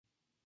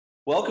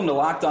Welcome to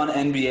Locked On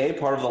NBA,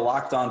 part of the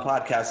Locked On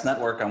Podcast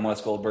Network. I'm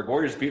Wes Goldberg,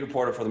 Warriors beat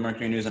reporter for the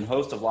Mercury News and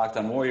host of Locked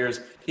On Warriors,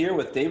 here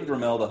with David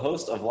Ramil, the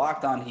host of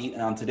Locked On Heat.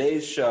 And on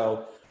today's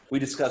show, we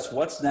discuss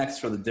what's next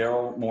for the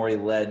Daryl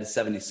Morey-led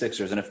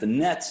 76ers and if the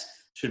Nets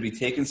should be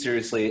taken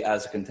seriously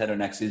as a contender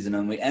next season.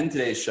 And we end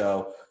today's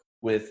show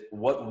with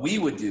what we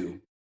would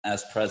do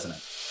as president.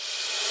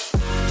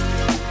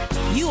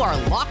 You are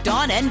Locked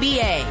On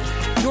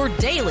NBA, your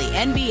daily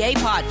NBA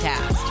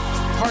podcast.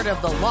 Part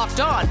of the Locked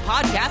On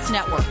Podcast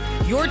Network,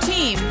 your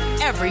team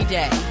every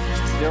day.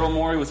 Daryl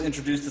Morey was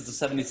introduced as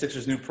the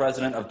 76ers' new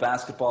president of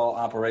basketball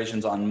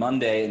operations on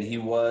Monday, and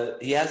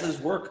he has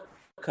his work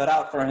cut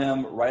out for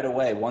him right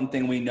away. One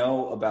thing we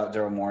know about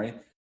Daryl Morey,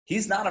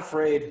 he's not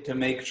afraid to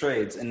make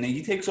trades, and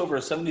he takes over a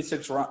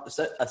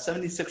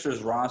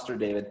 76ers roster,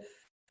 David,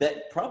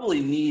 that probably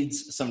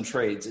needs some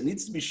trades. It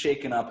needs to be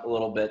shaken up a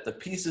little bit. The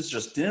pieces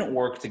just didn't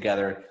work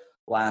together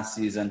last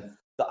season.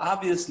 The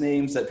obvious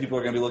names that people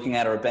are going to be looking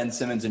at are Ben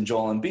Simmons and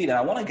Joel Embiid, and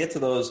I want to get to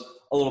those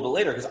a little bit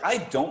later because I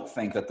don't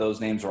think that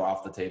those names are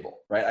off the table,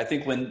 right? I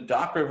think when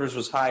Doc Rivers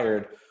was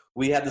hired,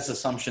 we had this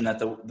assumption that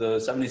the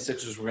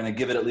 76ers were going to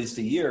give it at least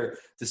a year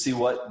to see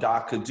what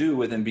Doc could do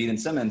with Embiid and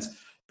Simmons.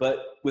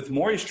 But with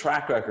Morey's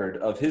track record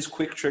of his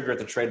quick trigger at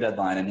the trade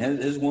deadline and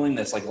his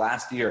willingness, like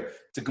last year,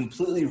 to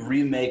completely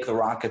remake the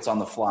Rockets on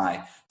the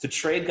fly, to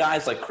trade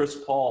guys like Chris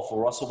Paul for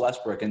Russell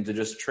Westbrook and to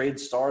just trade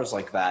stars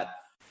like that,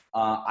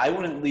 I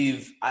wouldn't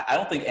leave – I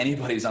don't think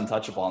anybody's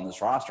untouchable on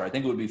this roster. I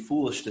think it would be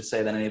foolish to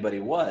say that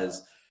anybody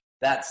was.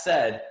 That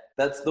said,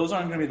 those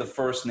aren't going to be the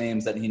first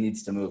names that he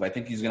needs to move. I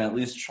think he's going to at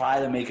least try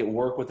to make it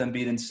work with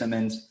Embiid and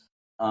Simmons.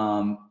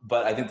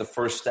 But I think the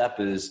first step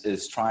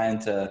is trying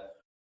to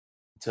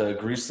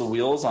grease the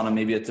wheels on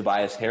maybe a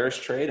Tobias Harris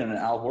trade and an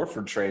Al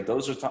Horford trade.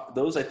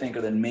 Those I think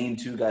are the main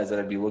two guys that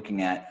I'd be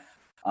looking at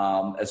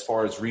as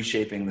far as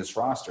reshaping this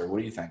roster. What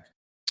do you think?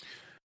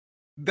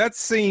 That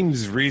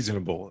seems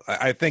reasonable.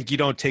 I think you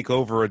don't take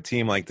over a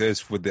team like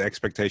this with the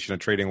expectation of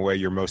trading away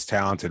your most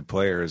talented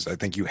players. I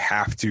think you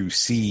have to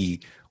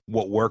see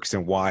what works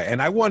and why. And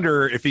I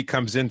wonder if he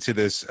comes into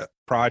this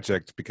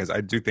project, because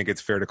I do think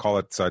it's fair to call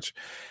it such,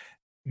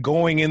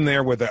 going in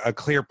there with a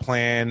clear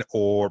plan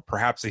or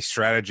perhaps a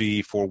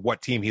strategy for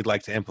what team he'd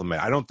like to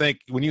implement. I don't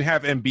think when you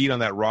have Embiid on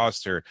that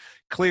roster,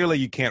 clearly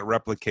you can't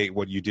replicate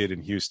what you did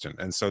in Houston.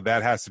 And so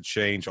that has to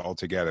change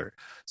altogether.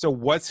 So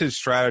what's his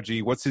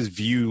strategy? What's his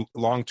view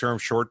long-term,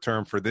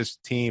 short-term for this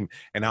team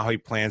and how he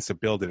plans to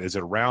build it? Is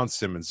it around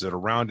Simmons? Is it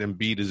around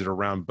Embiid? Is it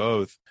around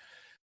both?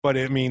 But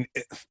I mean,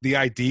 the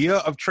idea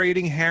of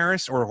trading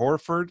Harris or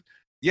Horford,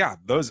 yeah,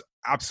 those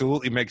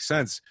absolutely make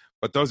sense.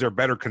 But those are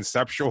better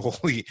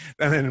conceptually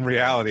than in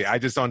reality. I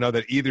just don't know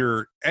that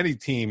any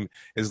team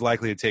is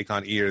likely to take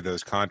on either of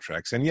those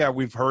contracts. And yeah,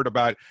 we've heard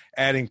about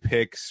adding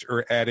picks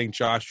or adding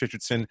Josh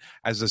Richardson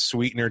as a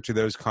sweetener to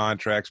those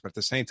contracts. But at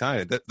the same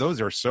time,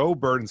 those are so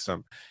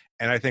burdensome.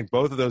 And I think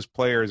both of those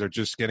players are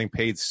just getting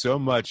paid so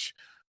much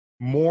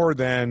more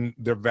than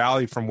their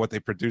value from what they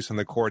produce on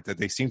the court that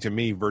they seem to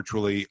me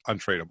virtually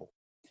untradeable.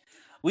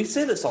 We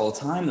say this all the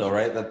time, though,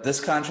 right? That this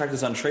contract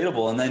is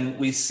untradeable, and then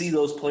we see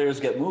those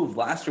players get moved.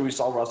 Last year, we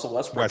saw Russell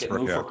Westbrook get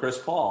moved for Chris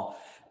Paul,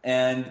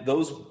 and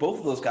both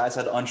of those guys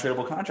had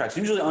untradeable contracts.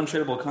 Usually,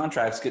 untradeable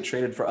contracts get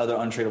traded for other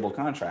untradeable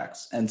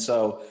contracts, and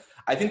so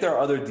I think there are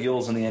other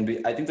deals in the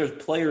NBA. I think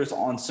there's players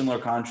on similar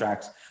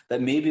contracts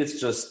that maybe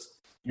it's just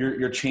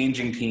you're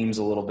changing teams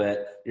a little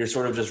bit. You're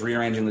sort of just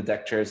rearranging the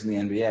deck chairs in the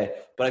NBA.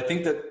 But I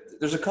think that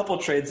there's a couple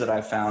of trades that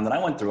I found, and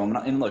I went through them.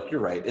 And look, you're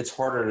right.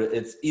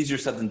 It's easier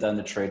said than done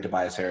to trade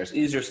Tobias Harris.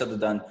 Easier said than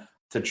done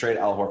to trade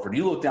Al Horford.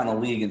 You look down the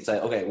league and say,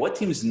 okay, what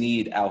teams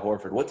need Al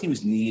Horford? What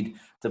teams need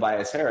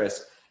Tobias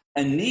Harris?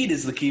 And need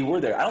is the key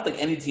word there. I don't think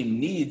any team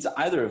needs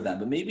either of them,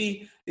 but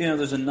maybe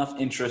there's enough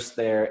interest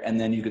there, and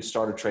then you could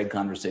start a trade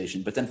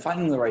conversation. But then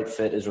finding the right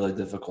fit is really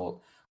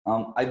difficult.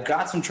 I've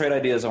got some trade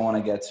ideas I want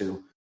to get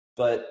to,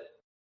 but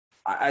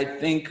I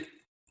think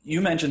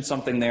you mentioned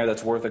something there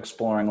that's worth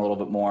exploring a little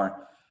bit more.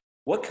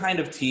 What kind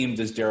of team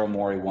does Daryl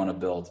Morey want to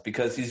build?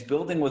 Because he's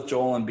building with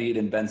Joel Embiid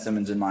and Ben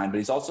Simmons in mind, but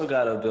he's also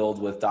got to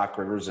build with Doc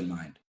Rivers in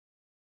mind.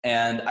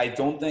 And I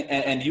don't think –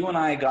 and you and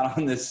I got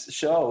on this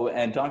show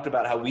and talked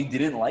about how we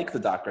didn't like the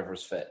Doc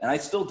Rivers fit, and I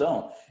still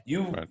don't.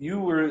 You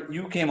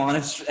came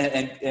on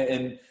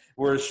and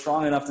were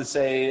strong enough to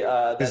say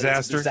that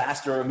it's a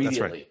disaster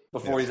immediately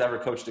before he's ever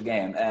coached a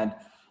game. And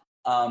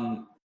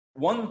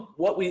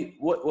what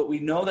we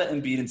know that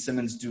Embiid and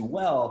Simmons do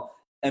well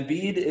 –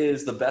 Embiid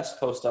is the best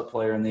post-up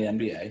player in the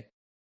NBA,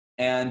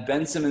 and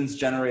Ben Simmons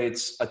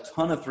generates a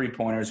ton of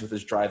three-pointers with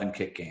his drive and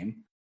kick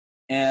game,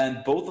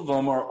 and both of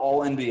them are all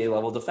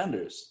NBA-level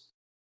defenders.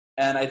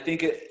 And I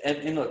think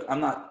and look,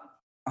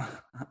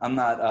 I'm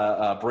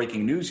not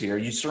breaking news here.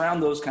 You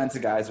surround those kinds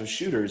of guys with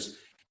shooters,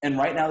 and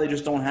right now they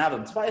just don't have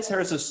them. Tobias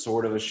Harris is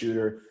sort of a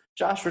shooter.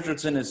 Josh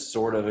Richardson is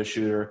sort of a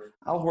shooter.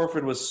 Al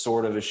Horford was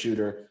sort of a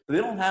shooter. But they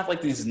don't have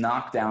like these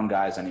knockdown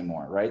guys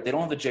anymore, right? They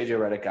don't have the J.J.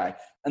 Redick guy.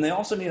 And they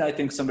also need, I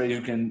think, somebody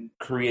who can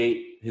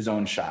create his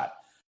own shot.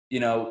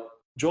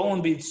 Joel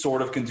Embiid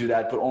sort of can do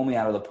that, but only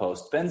out of the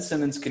post. Ben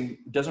Simmons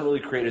doesn't really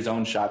create his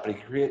own shot, but he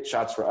can create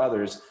shots for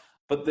others.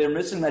 But they're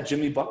missing that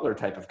Jimmy Butler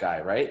type of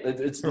guy, right?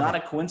 It's not a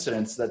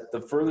coincidence that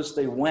the furthest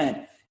they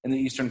went in the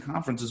Eastern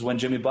Conference is when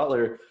Jimmy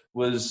Butler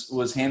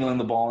was handling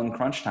the ball in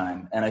crunch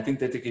time. And I think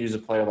that they could use a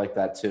player like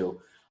that too.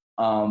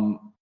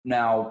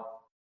 Now,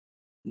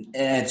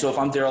 and so if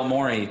I'm Daryl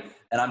Morey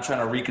and I'm trying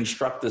to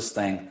reconstruct this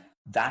thing,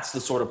 that's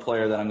the sort of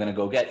player that I'm going to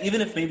go get,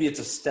 even if maybe it's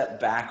a step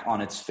back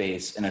on its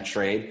face in a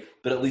trade,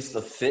 but at least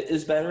the fit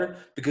is better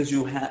because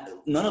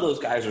none of those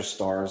guys are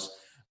stars.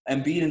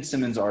 Embiid and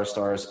Simmons are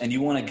stars, and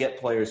you want to get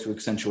players who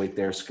accentuate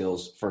their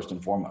skills first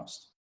and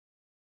foremost.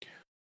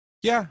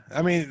 Yeah,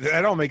 I mean,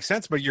 that all makes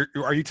sense, but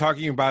are you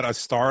talking about a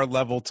star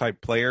level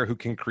type player who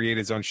can create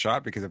his own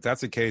shot? Because if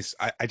that's the case,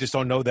 I just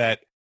don't know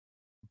that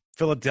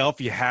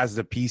Philadelphia has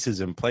the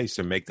pieces in place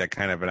to make that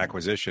kind of an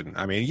acquisition.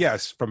 I mean,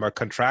 yes, from a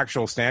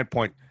contractual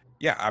standpoint,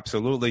 yeah,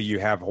 absolutely. You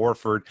have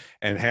Horford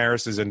and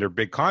Harris is in their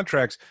big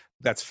contracts.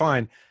 That's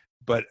fine.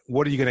 But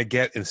what are you going to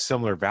get in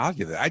similar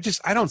value? I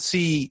don't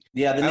see.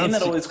 Yeah, the name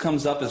that always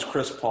comes up is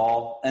Chris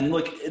Paul. And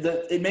look,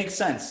 it makes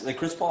sense. Like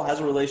Chris Paul has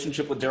a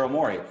relationship with Daryl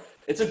Morey.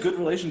 It's a good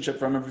relationship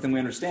from everything we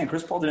understand.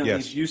 Chris Paul didn't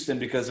leave Houston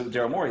because of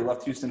Daryl Morey. He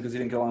left Houston because he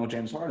didn't get along with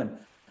James Harden.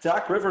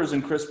 Doc Rivers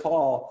and Chris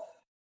Paul,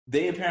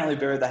 they apparently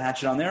buried the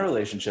hatchet on their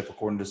relationship,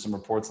 according to some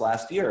reports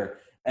last year.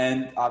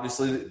 And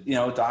obviously,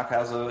 Doc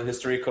has a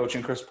history of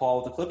coaching Chris Paul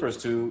with the Clippers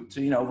to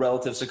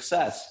relative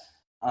success.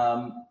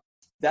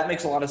 That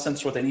makes a lot of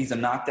sense for what they need. He's a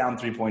knockdown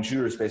three-point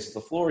shooter, spaces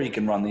the floor. He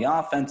can run the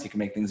offense. He can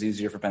make things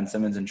easier for Ben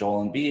Simmons and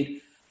Joel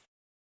Embiid.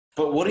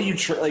 But what do you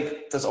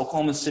does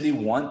Oklahoma City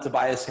want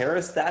Tobias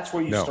Harris? That's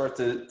where you start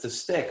to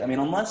stick. I mean,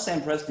 unless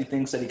Sam Presti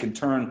thinks that he can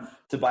turn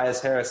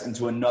Tobias Harris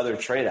into another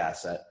trade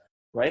asset,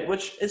 right?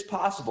 Which is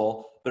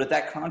possible, but at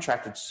that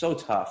contract, it's so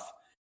tough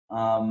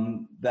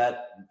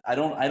that I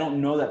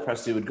don't know that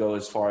Presti would go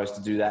as far as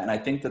to do that. And I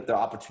think that the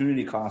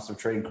opportunity cost of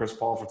trading Chris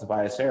Paul for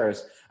Tobias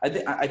Harris,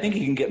 I think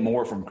he can get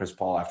more from Chris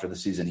Paul after the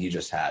season he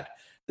just had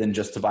than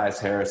just Tobias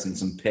Harris and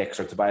some picks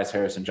or Tobias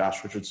Harris and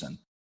Josh Richardson.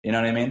 You know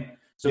what I mean?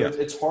 So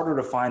it's harder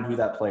to find who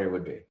that player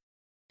would be.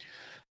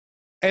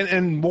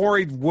 And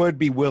Morey would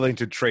be willing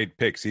to trade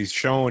picks. He's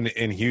shown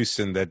in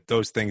Houston that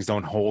those things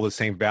don't hold the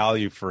same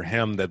value for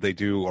him that they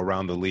do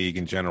around the league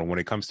in general. When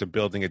it comes to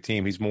building a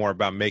team, he's more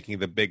about making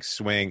the big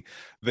swing,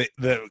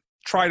 the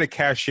try to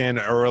cash in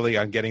early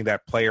on getting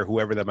that player,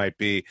 whoever that might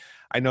be.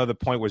 I know the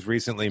point was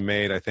recently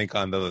made, I think,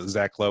 on the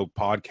Zach Lowe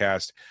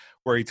podcast,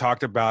 where he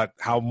talked about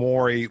how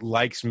Morey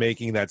likes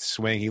making that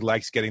swing. He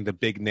likes getting the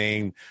big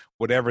name,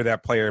 whatever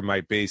that player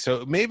might be.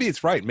 So maybe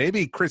it's right.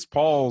 Maybe Chris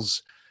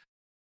Paul's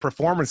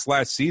performance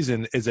last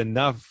season is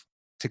enough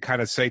to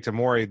kind of say to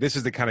Morey, this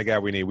is the kind of guy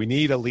we need. We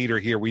need a leader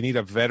here. We need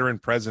a veteran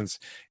presence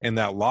in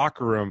that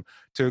locker room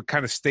to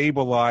kind of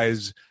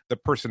stabilize the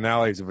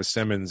personalities of a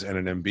Simmons and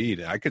an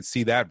Embiid. I could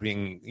see that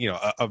being,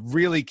 a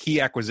really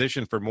key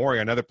acquisition for Morey,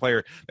 another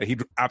player that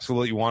he'd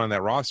absolutely want on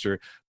that roster.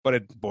 But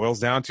it boils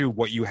down to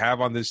what you have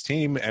on this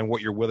team and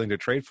what you're willing to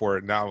trade for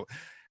it. Now,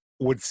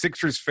 would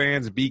Sixers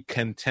fans be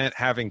content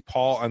having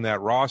Paul on that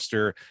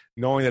roster,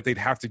 knowing that they'd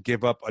have to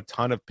give up a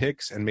ton of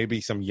picks and maybe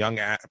some young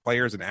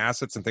players and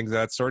assets and things of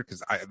that sort?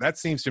 Because that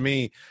seems to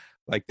me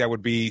like that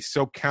would be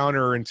so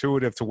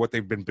counterintuitive to what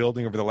they've been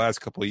building over the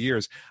last couple of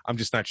years. I'm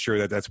just not sure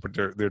that that's what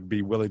they'd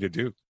be willing to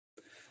do.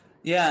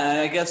 Yeah, and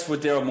I guess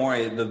with Daryl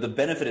Morey, the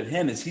benefit of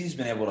him is he's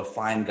been able to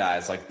find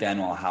guys like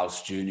Daniel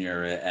House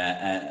Jr.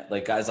 and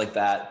like guys like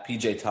that,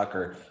 PJ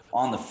Tucker,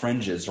 on the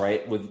fringes,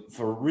 right,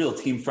 for real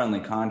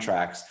team-friendly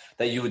contracts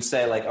that you would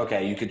say, like,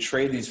 okay, you could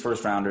trade these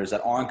first-rounders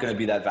that aren't going to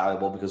be that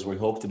valuable because we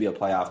hope to be a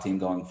playoff team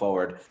going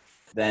forward.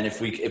 Then if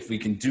we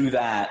can do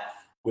that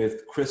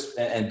with Chris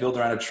and build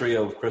around a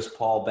trio of Chris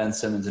Paul, Ben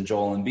Simmons, and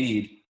Joel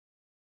Embiid,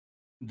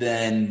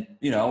 then,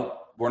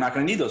 we're not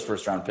going to need those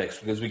first-round picks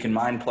because we can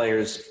mine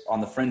players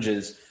on the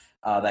fringes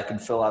that can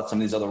fill out some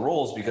of these other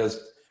roles because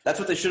that's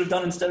what they should have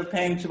done instead of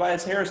paying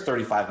Tobias Harris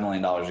 $35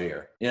 million a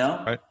year,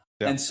 Right.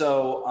 Yeah. And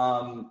so,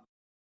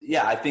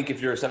 I think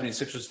if you're a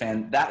 76ers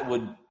fan, that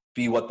would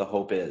be what the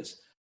hope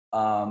is.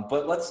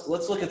 But let's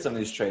look at some of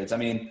these trades. I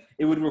mean,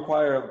 it would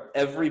require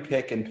every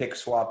pick and pick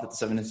swap that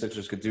the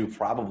 76ers could do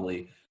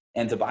probably,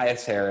 and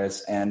Tobias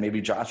Harris and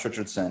maybe Josh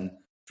Richardson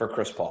for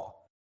Chris Paul.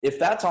 If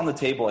that's on the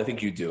table, I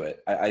think you do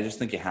it. I just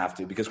think you have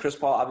to because Chris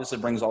Paul obviously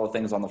brings all the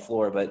things on the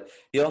floor, but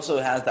he also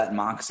has that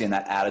moxie and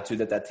that attitude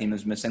that team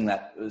is missing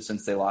that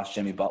since they lost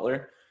Jimmy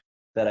Butler.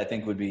 That I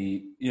think would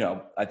be,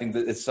 I think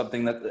that it's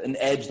something an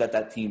edge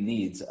that team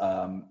needs.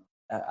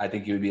 I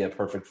think he would be a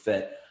perfect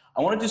fit.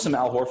 I want to do some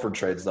Al Horford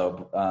trades,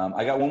 though.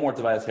 I got one more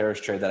Tobias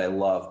Harris trade that I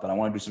love, but I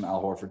want to do some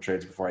Al Horford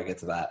trades before I get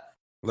to that.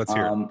 Let's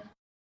hear it.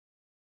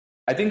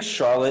 I think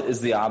Charlotte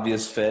is the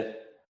obvious fit.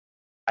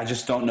 I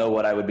just don't know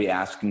what I would be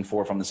asking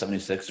for from the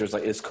 76ers.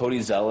 Like, is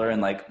Cody Zeller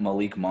and,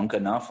 Malik Monk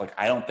enough?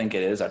 I don't think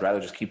it is. I'd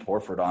rather just keep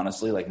Horford,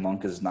 honestly.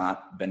 Monk has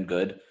not been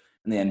good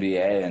in the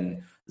NBA,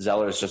 and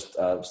Zeller is just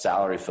a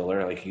salary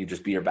filler. He could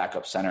just be your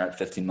backup center at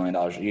 $15 million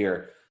a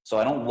year. So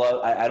I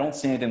don't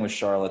see anything with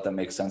Charlotte that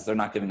makes sense. They're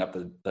not giving up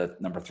the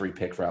number 3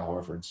 pick for Al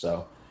Horford.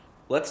 So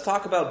let's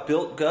talk about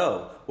Built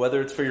Go.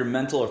 Whether it's for your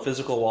mental or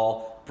physical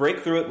wall,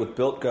 break through it with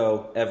Built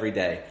Go every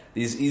day.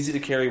 These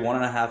easy-to-carry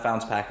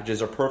 1.5-ounce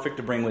packages are perfect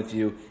to bring with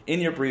you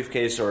in your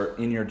briefcase or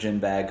in your gym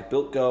bag.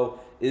 Built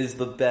Go is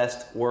the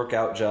best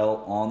workout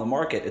gel on the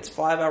market. It's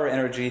 5-hour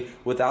energy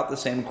without the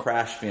same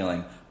crash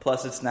feeling.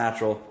 Plus, it's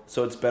natural,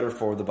 so it's better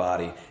for the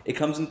body. It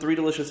comes in 3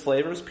 delicious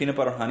flavors: peanut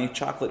butter honey,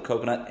 chocolate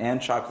coconut, and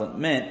chocolate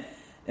mint.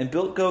 And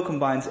Built Go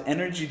combines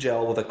energy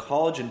gel with a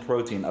collagen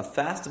protein, a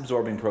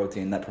fast-absorbing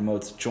protein that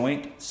promotes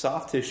joint,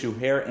 soft tissue,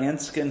 hair,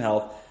 and skin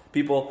health.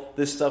 People,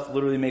 this stuff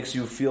literally makes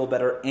you feel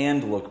better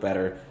and look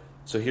better.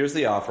 So here's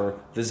the offer.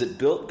 Visit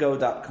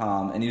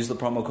BuiltGo.com and use the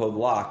promo code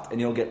LOCKED, and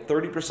you'll get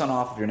 30%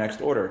 off of your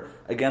next order.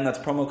 Again, that's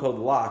promo code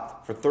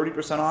LOCKED for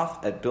 30%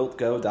 off at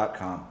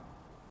BuiltGo.com.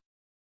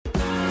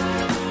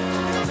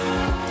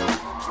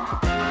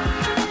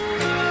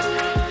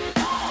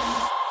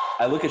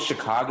 I look at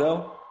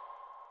Chicago.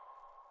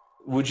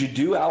 Would you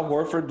do Al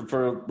Horford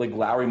for like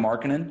Lauri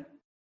Markkanen?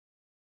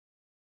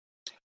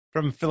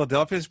 From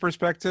Philadelphia's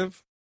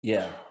perspective?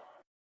 Yeah.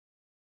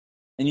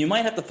 And you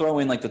might have to throw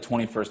in like the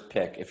 21st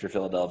pick if you're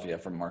Philadelphia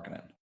for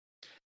Markkanen.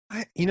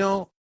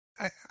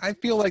 I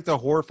feel like the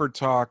Horford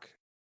talk,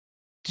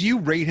 do you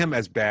rate him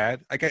as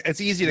bad? Like, it's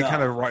easy to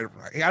kind of write.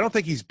 I don't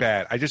think he's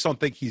bad. I just don't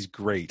think he's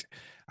great.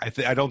 I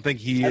don't think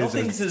he is. I don't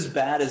think he's as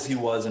bad as he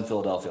was in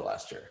Philadelphia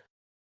last year.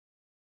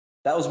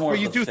 That was more.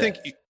 You do think?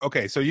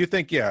 Okay, so you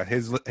think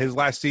his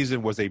last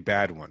season was a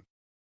bad one?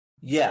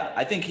 Yeah,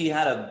 I think he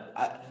had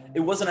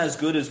it wasn't as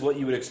good as what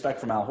you would expect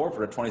from Al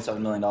Horford at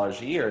 $27 million a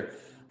year.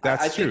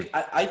 That's true.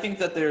 I think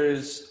that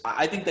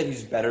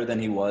he's better than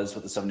he was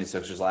with the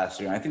 76ers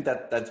last year. And I think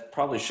that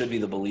probably should be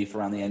the belief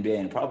around the NBA,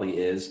 and it probably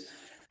is,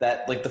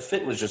 that like the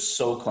fit was just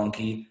so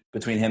clunky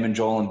between him and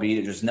Joel Embiid.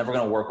 It's just never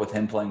going to work with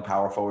him playing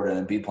power forward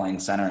and Embiid playing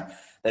center.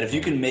 That if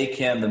you can make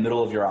him the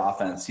middle of your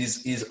offense,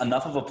 he's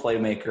enough of a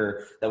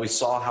playmaker that we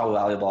saw how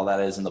valuable that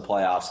is in the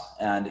playoffs,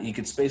 and he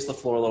could space the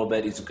floor a little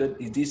bit. He's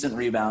a decent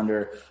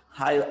rebounder,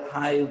 high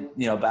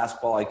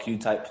basketball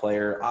IQ type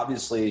player.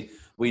 Obviously,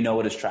 we know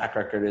what his track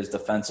record is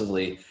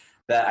defensively.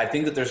 That I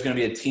think that there's going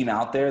to be a team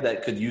out there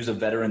that could use a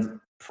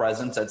veteran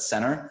presence at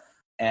center,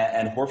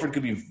 and Horford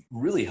could be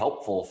really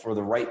helpful for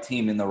the right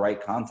team in the right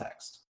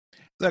context.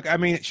 Look, I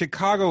mean,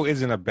 Chicago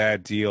isn't a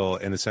bad deal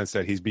in the sense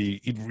that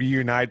he'd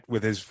reunite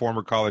with his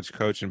former college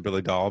coach and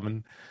Billy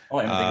Donovan. Oh,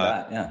 I didn't think of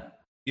that. Yeah.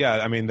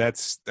 Yeah, I mean,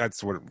 that's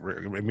what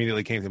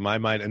immediately came to my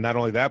mind. And not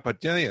only that,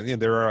 but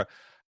they're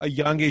a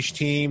youngish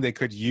team. They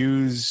could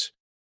use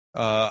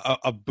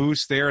a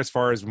boost there as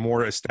far as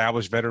more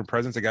established veteran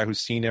presence, a guy who's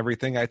seen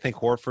everything. I think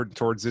Horford,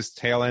 towards this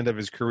tail end of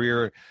his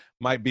career,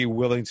 might be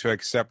willing to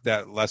accept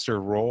that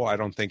lesser role. I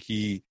don't think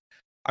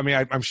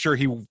I'm sure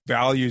he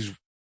values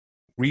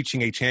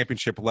reaching a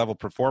championship level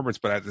performance,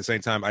 but at the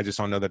same time, I just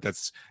don't know that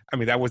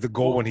that was the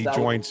goal when he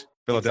joined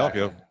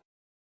Philadelphia. Exactly.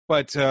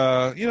 But,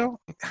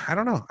 I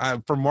don't know.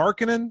 For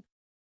Markkanen,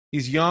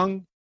 he's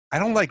young. I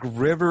don't like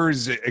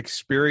Rivers'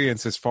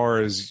 experience as far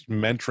as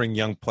mentoring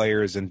young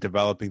players and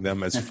developing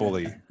them as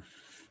fully.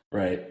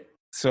 Right.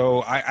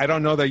 So I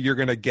don't know that you're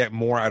going to get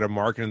more out of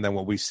Markkanen than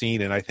what we've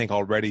seen, and I think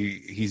already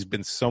he's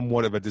been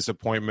somewhat of a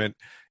disappointment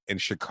in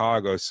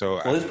Chicago. So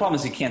his problem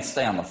is he can't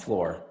stay on the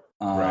floor.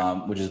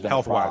 Right. Which has been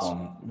a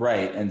problem.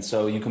 Right. And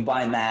so you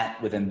combine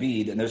that with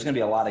Embiid, and there's going to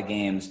be a lot of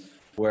games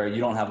where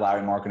you don't have Lauri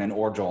Markkanen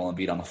or Joel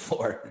Embiid on the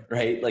floor,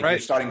 right? Like your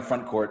starting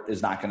front court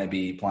is not going to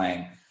be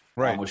playing,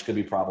 which could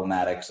be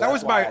problematic. So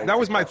that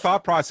was my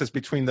thought process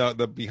behind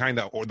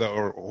the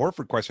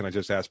Horford question I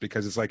just asked,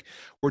 because it's like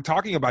we're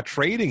talking about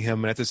trading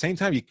him, and at the same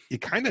time you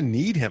kind of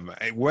need him,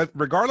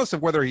 regardless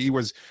of whether he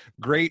was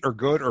great or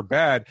good or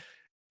bad.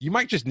 You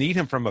might just need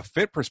him from a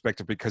fit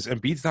perspective because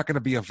Embiid's not going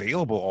to be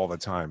available all the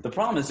time. The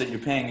problem is that you're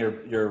paying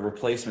your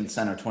replacement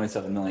center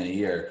 $27 million a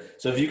year.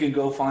 So if you can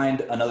go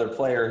find another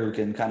player who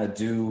can kind of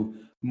do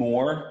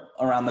more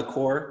around the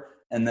core,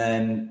 and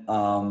then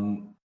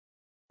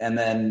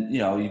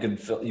you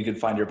could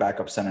find your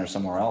backup center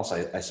somewhere else,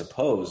 I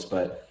suppose.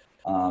 But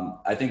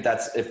I think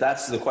if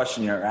that's the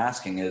question you're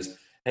asking is,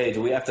 hey,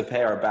 do we have to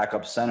pay our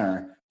backup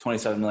center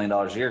 $27 million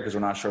a year because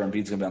we're not sure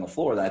Embiid's going to be on the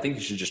floor? Then I think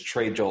you should just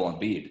trade Joel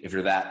Embiid if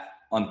you're that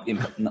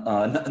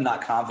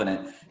not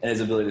confident in his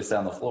ability to stay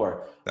on the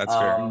floor. That's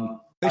fair.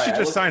 They should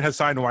just sign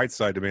Hassan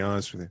Whiteside, to be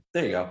honest with you.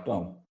 There you go.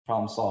 Boom.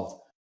 Problem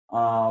solved.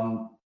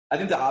 I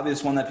think the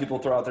obvious one that people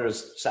throw out there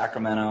is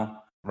Sacramento.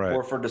 Right.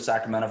 Horford to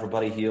Sacramento for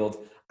Buddy Hield.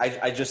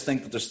 I just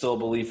think that there's still a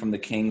belief from the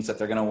Kings that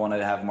they're going to want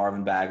to have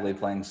Marvin Bagley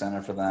playing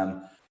center for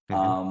them.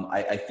 Mm-hmm.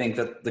 I think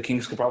that the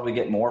Kings could probably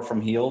get more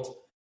from Hield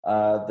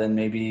than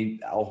maybe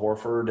Al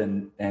Horford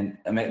and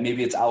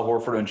maybe it's Al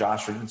Horford and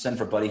Josh Richardson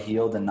for Buddy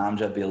Hield and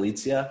Namja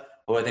Bjelica,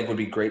 who I think would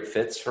be great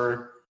fits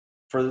for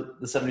the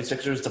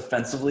 76ers.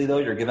 Defensively, though,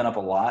 you're giving up a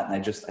lot, and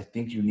I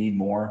think you need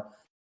more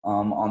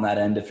on that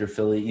end if you're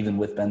Philly, even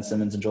with Ben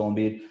Simmons and Joel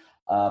Embiid.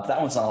 But that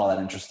one's not all that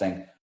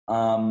interesting.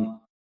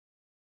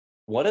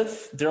 What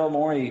if Daryl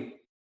Morey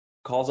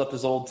calls up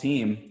his old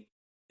team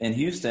in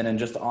Houston and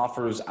just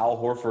offers Al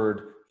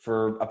Horford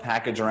for a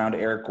package around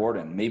Eric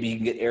Gordon? Maybe you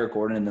can get Eric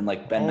Gordon and then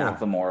like Ben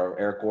McLemore or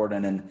Eric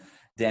Gordon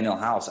Daniel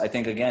House. I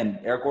think, again,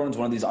 Eric Gordon's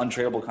one of these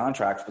untradeable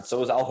contracts, but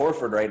so is Al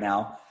Horford right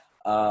now.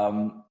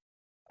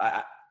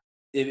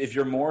 If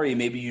you're Morey,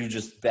 maybe you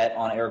just bet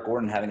on Eric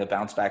Gordon having a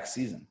bounce-back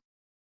season.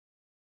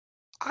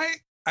 I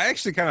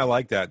actually kind of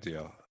like that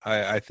deal.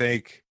 I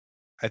think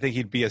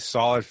he'd be a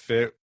solid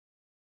fit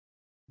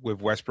with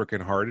Westbrook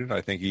and Harden.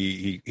 I think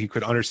he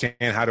could understand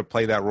how to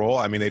play that role.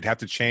 I mean, they'd have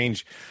to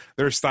change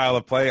their style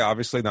of play.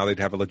 Obviously, now they'd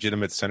have a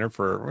legitimate center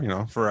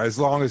for as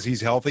long as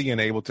he's healthy and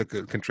able to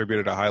contribute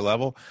at a high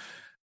level.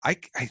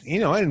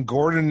 And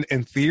Gordon,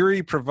 in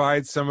theory,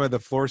 provides some of the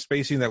floor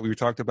spacing that we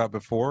talked about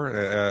before,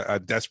 a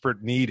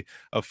desperate need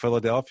of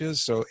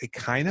Philadelphia's. So it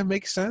kind of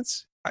makes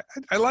sense.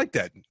 I like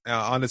that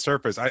on the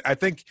surface. I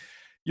think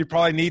you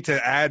probably need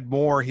to add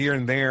more here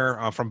and there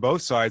from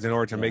both sides in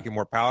order to make it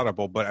more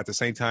palatable. But at the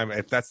same time,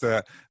 if that's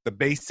the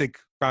basic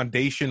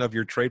foundation of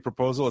your trade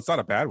proposal, it's not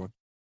a bad one.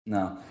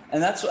 No,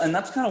 and that's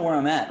kind of where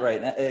I'm at, right?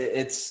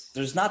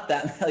 There's not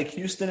that like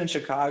Houston and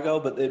Chicago,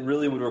 but it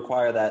really would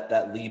require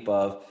that leap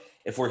of,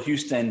 if we're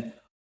Houston,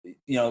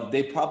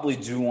 they probably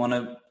do want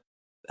to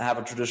have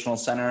a traditional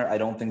center. I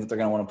don't think that they're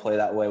going to want to play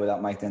that way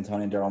without Mike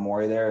D'Antoni and Daryl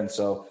Morey there, and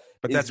so.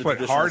 But that's what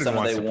Harden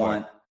wants to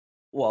play.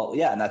 Well,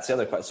 yeah, and that's the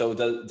other question. So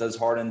does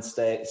Harden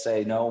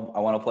say no, I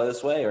want to play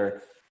this way,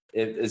 or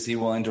is he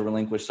willing to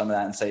relinquish some of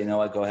that and say, you know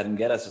what, go ahead and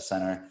get us a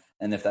center?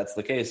 And if that's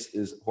the case,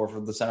 is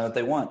Horford the center that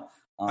they want?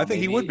 I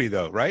think he would be,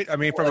 though, right? I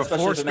mean, from a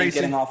floor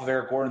spacer, getting off of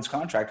Eric Gordon's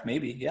contract,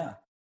 maybe, yeah.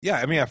 Yeah,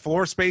 I mean, a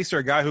floor spacer,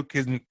 a guy who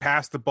can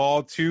pass the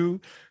ball to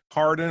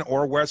Harden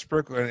or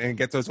Westbrook and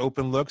get those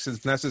open looks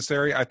as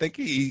necessary. I think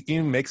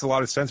he makes a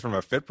lot of sense from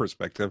a fit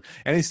perspective,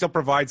 and he still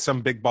provides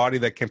some big body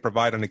that can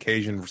provide on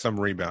occasion some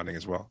rebounding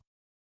as well.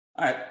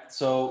 All right,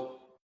 so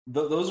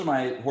those are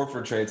my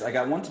Horford trades. I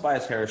got one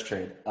Tobias Harris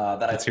trade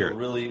that I feel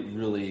really,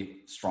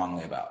 really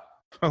strongly about.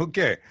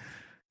 Okay.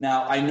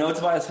 Now, I know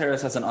Tobias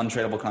Harris has an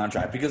untradeable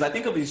contract because I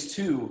think of these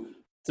two,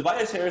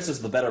 Tobias Harris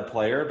is the better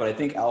player, but I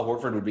think Al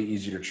Horford would be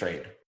easier to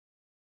trade.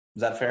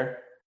 Is that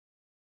fair?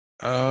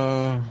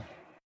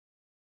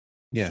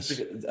 Yes.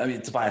 I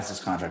mean, Tobias's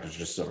contract is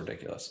just so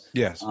ridiculous.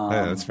 Yes,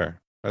 that's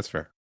fair. That's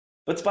fair.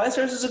 But Tobias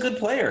Harris is a good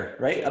player,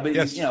 right? I mean,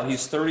 yes.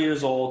 He's 30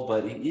 years old,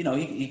 but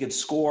he could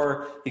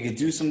score. He could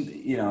do some.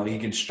 He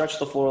could stretch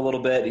the floor a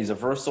little bit. He's a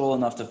versatile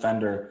enough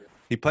defender.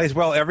 He plays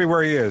well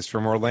everywhere he is,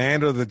 from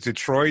Orlando to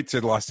Detroit to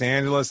Los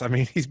Angeles. I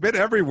mean, he's been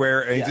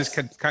everywhere, and he just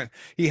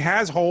he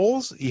has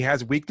holes, he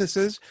has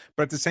weaknesses,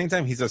 but at the same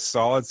time, he's a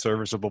solid,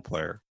 serviceable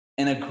player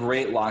and a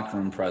great locker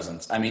room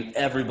presence. I mean,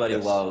 everybody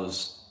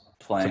loves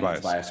playing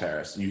Tobias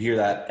Harris. You hear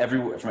that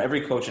from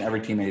every coach and every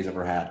teammate he's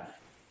ever had.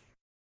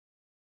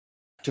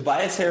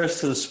 Tobias Harris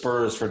to the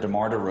Spurs for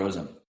DeMar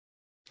DeRozan.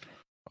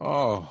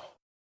 Oh.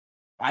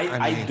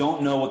 I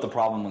don't know what the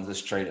problem with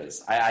this trade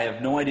is. I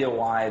have no idea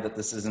why that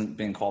this isn't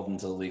being called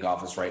into the league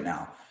office right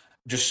now.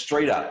 Just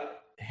straight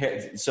up.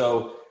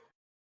 So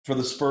for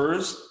the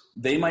Spurs,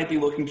 they might be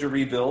looking to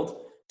rebuild.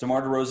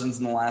 DeMar DeRozan's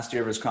in the last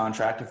year of his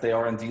contract. If they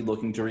are indeed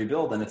looking to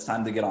rebuild, then it's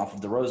time to get off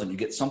of DeRozan. You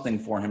get something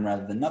for him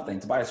rather than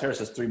nothing. Tobias Harris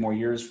has 4 more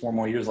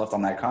years left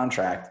on that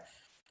contract.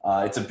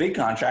 It's a big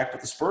contract,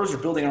 but the Spurs are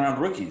building around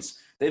rookies.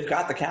 They've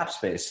got the cap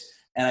space.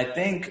 And I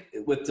think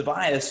with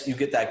Tobias, you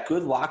get that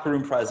good locker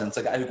room presence,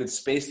 a guy who could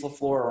space the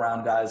floor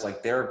around guys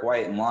like Derek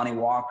White and Lonnie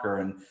Walker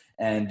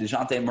and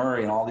DeJounte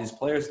Murray and all these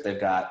players that they've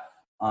got.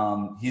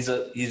 He's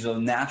a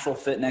natural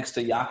fit next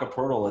to Jakob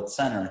Poeltl at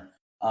center.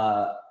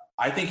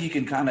 I think he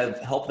can kind of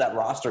help that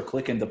roster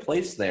click into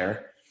place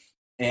there.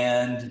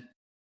 And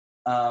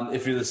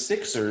if you're the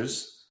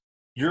Sixers,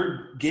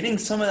 you're getting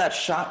some of that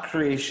shot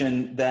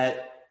creation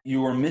that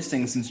you were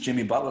missing since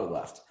Jimmy Butler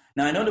left.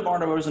 Now, I know DeMar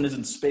DeRozan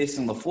isn't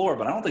spacing the floor,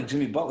 but I don't think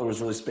Jimmy Butler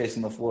was really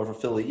spacing the floor for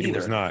Philly either. He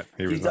was not.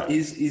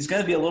 He's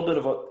going to be a little bit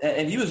of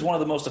and he was one of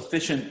the most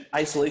efficient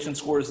isolation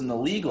scorers in the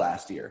league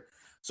last year.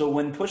 So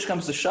when push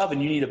comes to shove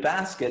and you need a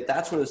basket,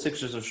 that's where the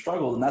Sixers have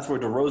struggled, and that's where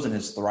DeRozan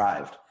has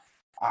thrived.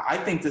 I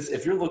think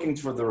if you're looking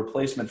for the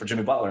replacement for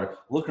Jimmy Butler,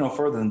 look no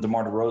further than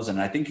DeMar DeRozan,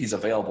 and I think he's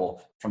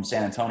available from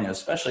San Antonio,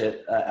 especially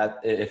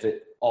if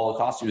it all it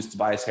costs you is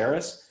Tobias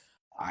Harris.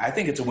 I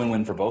think it's a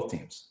win-win for both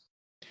teams.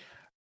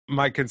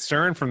 My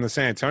concern from the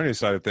San Antonio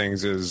side of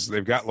things is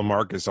they've got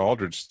LaMarcus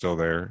Aldridge still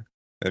there.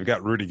 They've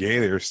got Rudy Gay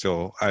there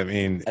still. I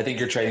mean, I think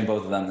you're trading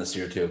both of them this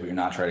year too, but you're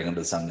not trading them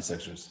to the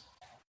 76ers.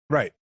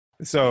 Right.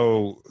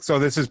 So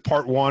this is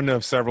part one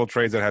of several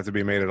trades that have to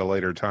be made at a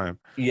later time.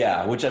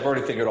 Yeah, which I've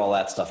already figured all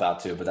that stuff out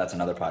too, but that's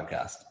another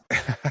podcast.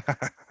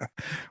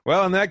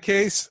 Well, in that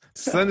case,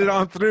 send it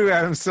on through,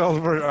 Adam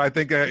Silver. I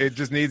think it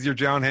just needs your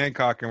John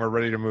Hancock, and we're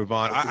ready to move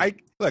on. I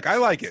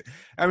like it.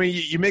 I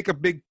mean, you make a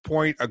big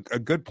point, a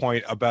good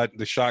point about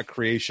the shot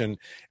creation.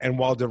 And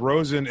while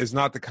DeRozan is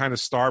not the kind of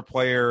star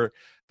player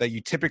that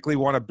you typically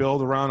want to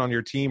build around on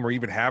your team or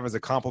even have as a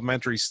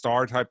complementary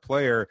star type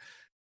player,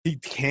 he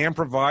can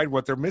provide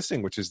what they're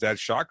missing, which is that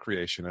shot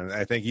creation. And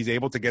I think he's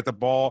able to get the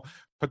ball,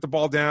 put the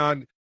ball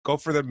down, go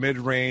for the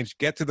mid-range,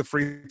 get to the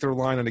free throw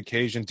line on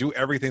occasion, do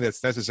everything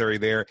that's necessary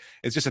there.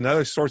 It's just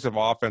another source of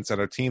offense on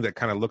a team that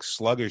kind of looks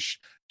sluggish,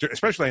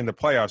 especially in the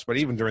playoffs, but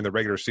even during the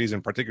regular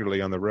season,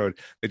 particularly on the road.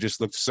 They just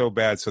looked so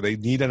bad. So they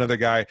need another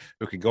guy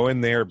who can go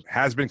in there,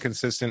 has been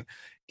consistent.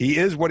 He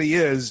is what he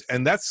is,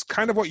 and that's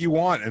kind of what you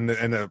want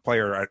in a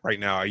player right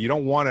now. You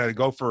don't want to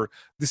go for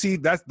 – see,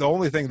 that's the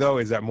only thing, though,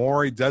 is that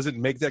Morey doesn't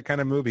make that kind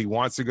of move. He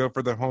wants to go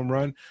for the home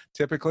run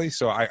typically.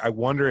 So I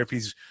wonder if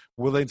he's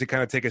willing to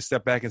kind of take a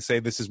step back and say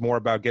this is more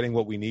about getting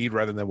what we need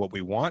rather than what we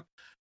want.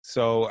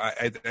 So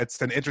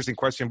that's an interesting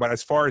question. But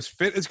as far as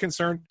fit is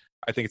concerned,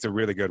 I think it's a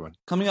really good one.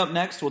 Coming up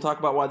next, we'll talk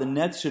about why the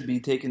Nets should be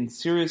taken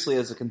seriously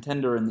as a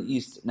contender in the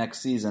East next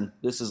season.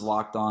 This is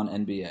Locked On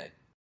NBA.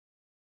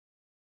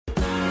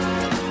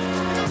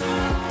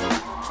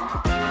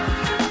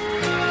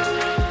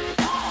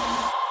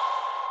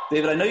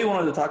 David, I know you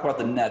wanted to talk about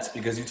the Nets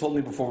because you told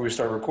me before we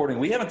started recording,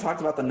 we haven't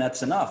talked about the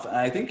Nets enough. And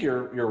I think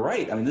you're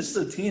right. I mean, this is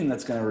a team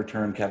that's going to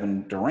return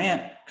Kevin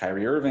Durant,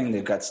 Kyrie Irving.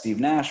 They've got Steve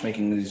Nash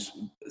making these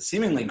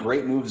seemingly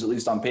great moves, at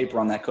least on paper,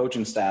 on that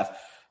coaching staff.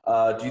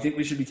 Do you think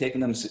we should be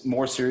taking them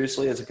more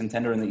seriously as a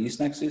contender in the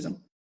East next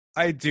season?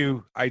 I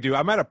do.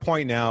 I'm at a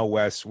point now,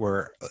 Wes,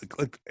 where,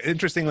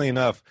 interestingly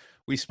enough,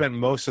 we spent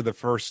most of the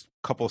first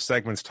couple of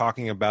segments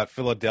talking about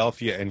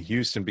Philadelphia and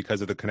Houston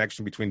because of the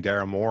connection between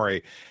Daryl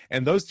Morey.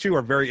 And those two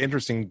are very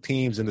interesting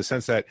teams in the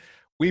sense that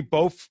we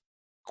both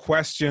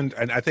questioned,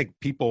 and I think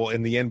people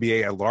in the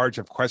NBA at large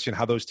have questioned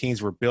how those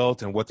teams were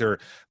built and what their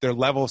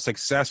level of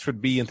success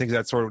would be and things of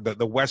that sort of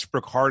the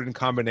Westbrook-Harden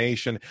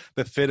combination,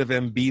 the fit of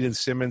Embiid and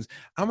Simmons.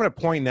 I'm at a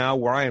point now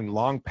where I am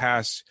long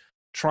past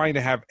trying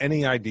to have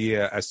any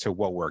idea as to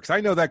what works.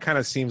 I know that kind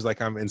of seems like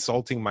I'm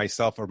insulting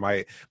myself or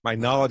my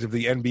knowledge of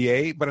the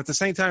NBA, but at the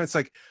same time, it's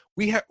like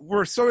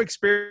we're so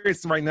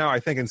experienced right now,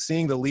 I think, in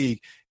seeing the league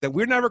that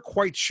we're never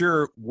quite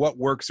sure what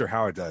works or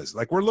how it does.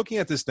 Like, we're looking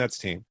at this Nets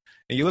team,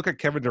 and you look at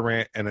Kevin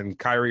Durant and then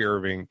Kyrie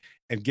Irving,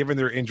 and given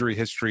their injury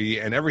history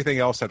and everything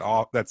else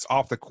that's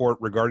off the court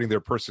regarding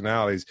their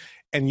personalities,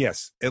 and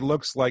yes, it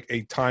looks like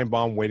a time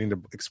bomb waiting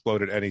to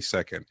explode at any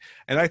second.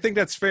 And I think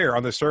that's fair.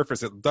 On the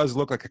surface, it does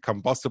look like a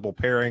combustible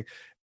pairing.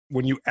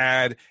 When you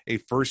add a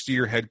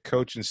first-year head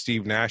coach in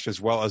Steve Nash,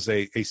 as well as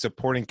a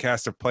supporting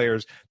cast of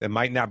players that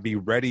might not be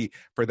ready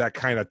for that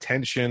kind of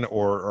tension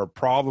or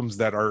problems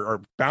that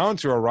are bound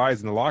to arise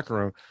in the locker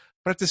room.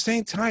 But at the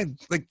same time,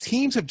 like,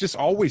 teams have just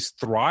always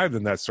thrived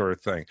in that sort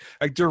of thing.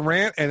 Like,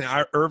 Durant and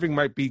Irving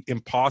might be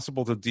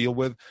impossible to deal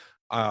with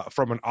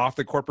from an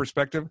off-the-court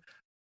perspective,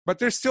 but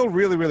they're still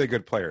really, really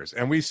good players.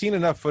 And we've seen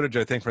enough footage,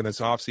 I think, from this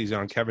offseason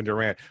on Kevin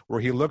Durant where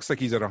he looks like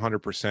he's at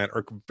 100%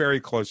 or very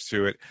close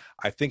to it.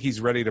 I think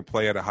he's ready to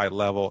play at a high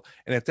level.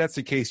 And if that's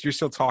the case, you're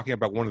still talking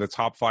about one of the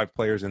top 5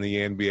 players in the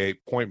NBA,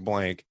 point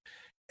blank.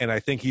 And I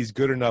think he's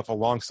good enough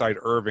alongside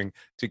Irving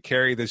to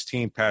carry this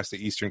team past the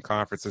Eastern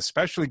Conference,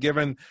 especially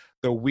given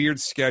the weird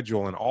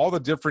schedule and all the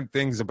different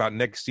things about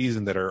next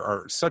season that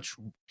are such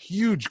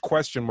huge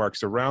question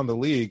marks around the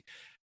league.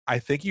 I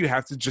think you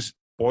have to just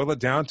boil it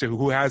down to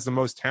who has the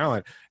most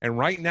talent. And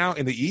right now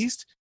in the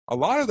East, a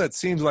lot of that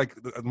seems like,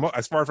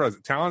 as far as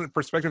talent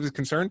perspective is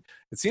concerned,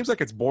 it seems like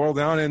it's boiled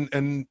down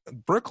in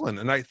Brooklyn.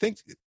 And I think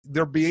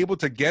they'll be able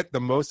to get the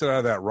most out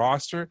of that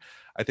roster.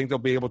 I think they'll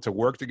be able to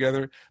work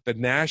together. The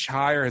Nash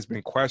hire has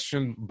been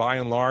questioned by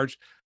and large,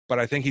 but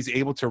I think he's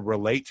able to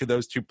relate to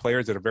those two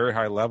players at a very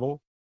high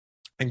level.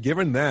 And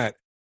given that,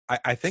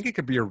 I think it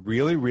could be a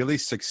really, really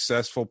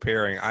successful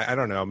pairing. I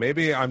don't know.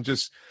 Maybe it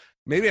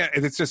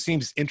just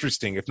seems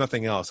interesting, if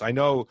nothing else. I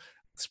know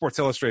Sports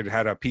Illustrated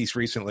had a piece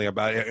recently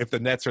about if the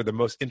Nets are the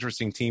most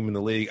interesting team in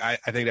the league. I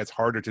think that's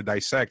harder to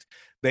dissect.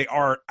 They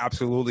are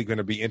absolutely going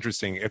to be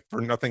interesting. If for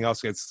nothing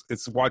else,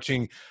 it's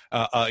watching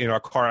a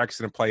car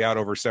accident play out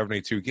over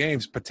 72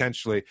 games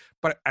potentially.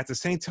 But at the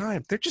same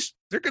time,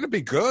 they're going to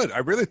be good. I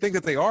really think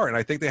that they are, and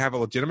I think they have a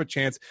legitimate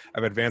chance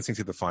of advancing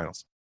to the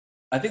finals.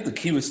 I think the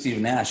key with Steve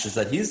Nash is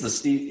that he's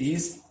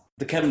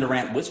the Kevin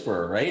Durant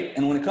whisperer, right?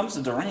 And when it comes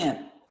to Durant,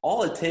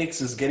 all it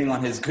takes is getting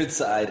on his good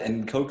side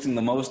and coaxing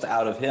the most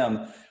out of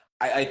him.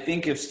 I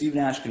think if Steve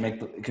Nash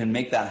can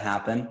make that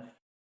happen,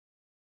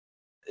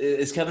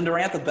 is Kevin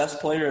Durant the best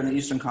player in the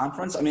Eastern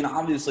Conference? I mean,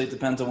 obviously it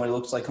depends on what he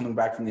looks like coming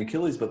back from the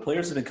Achilles, but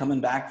players have been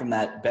coming back from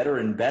that better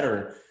and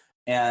better.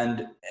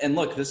 And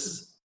look,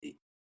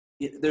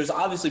 there's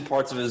obviously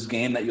parts of his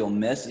game that you'll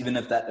miss, even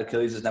if that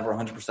Achilles is never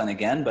 100%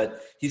 again,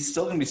 but he's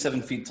still going to be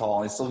 7 feet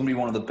tall. He's still going to be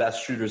one of the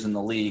best shooters in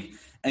the league.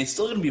 And he's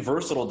still going to be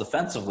versatile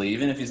defensively,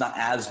 even if he's not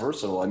as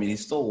versatile. I mean,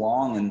 he's still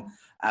long and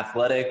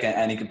athletic,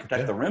 and he can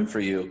protect the rim for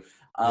you.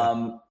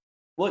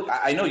 Look,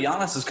 I know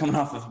Giannis is coming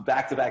off of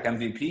back-to-back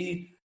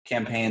MVP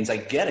campaigns. I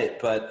get it,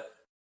 but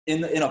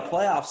in a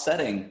playoff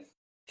setting,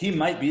 he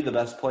might be the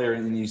best player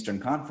in the Eastern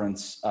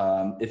Conference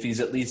if he's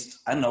at least,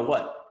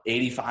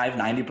 85,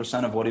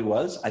 90% of what he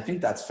was. I think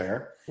that's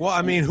fair. Well,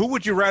 I mean, who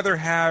would you rather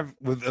have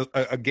with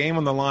a game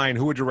on the line?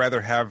 Who would you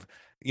rather have,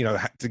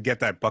 to get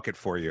that bucket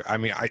for you? I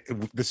mean,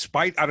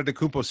 despite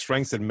Antetokounmpo's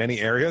strengths in many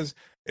areas,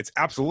 it's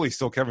absolutely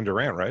still Kevin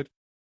Durant, right?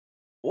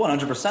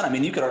 100%. I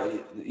mean,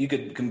 you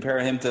could compare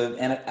him to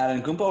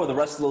Antetokounmpo or the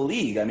rest of the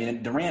league. I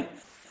mean, Durant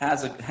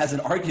has an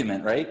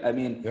argument, right? I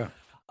mean, Yeah.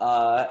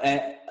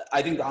 And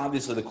I think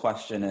obviously the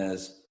question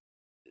is,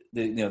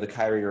 the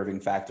Kyrie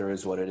Irving factor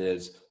is what it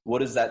is. What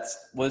does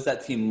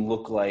that team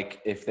look like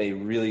if they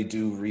really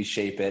do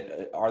reshape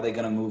it? Are they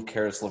going to move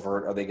Karis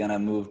LeVert? Are they going to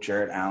move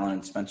Jarrett Allen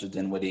and Spencer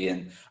Dinwiddie?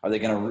 And are they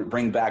going to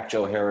bring back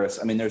Joe Harris?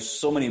 I mean, there's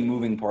so many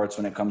moving parts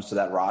when it comes to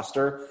that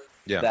roster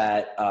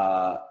that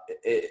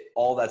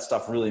all that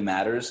stuff really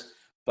matters.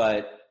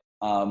 But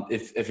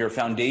if your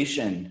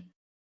foundation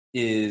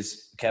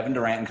is Kevin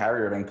Durant and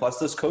Kyrie Irving, plus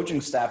this coaching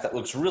staff that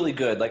looks really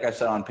good, like I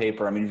said, on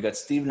paper. I mean, you've got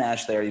Steve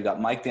Nash there. You've got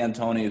Mike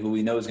D'Antoni, who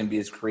we know is going to be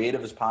as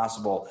creative as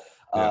possible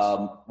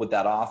with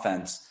that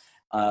offense.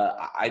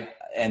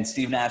 And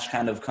Steve Nash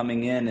kind of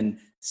coming in and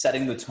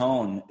setting the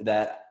tone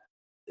that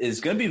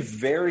is going to be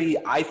very,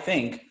 I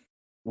think,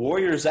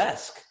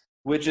 Warriors-esque,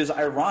 which is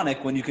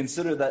ironic when you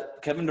consider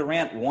that Kevin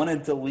Durant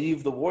wanted to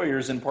leave the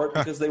Warriors in part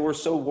because they were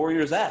so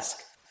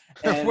Warriors-esque.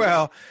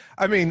 Well,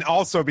 I mean,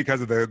 also because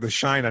of the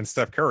shine on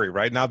Steph Curry,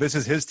 right? Now, this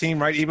is his team,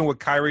 right? Even with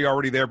Kyrie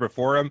already there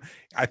before him,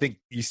 I think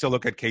you still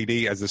look at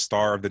KD as the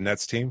star of the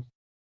Nets team.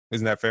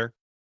 Isn't that fair?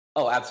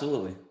 Oh,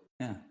 absolutely.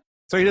 Yeah.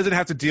 So he doesn't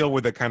have to deal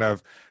with the kind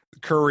of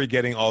Curry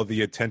getting all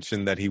the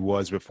attention that he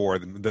was before.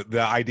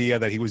 The idea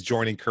that he was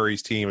joining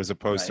Curry's team as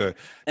opposed to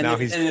and now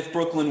and if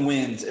Brooklyn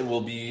wins, it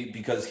will be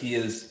because he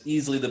is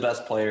easily the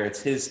best player.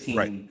 It's his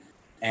team,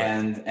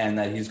 and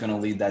that he's going to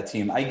lead that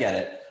team. I get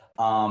it.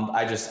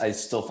 I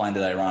still find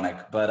it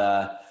ironic,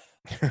 but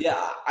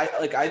yeah,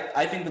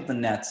 I think that the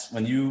Nets,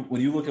 when you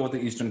look at what the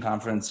Eastern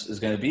Conference is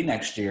going to be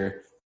next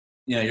year,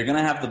 you're going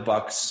to have the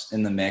Bucks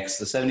in the mix.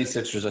 The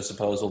 76ers, I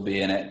suppose, will be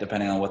in it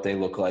depending on what they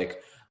look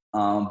like.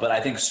 But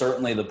I think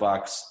certainly the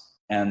Bucks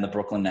and the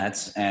Brooklyn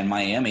Nets and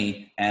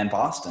Miami and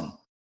Boston.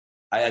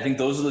 I think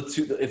those are the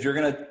two. If you're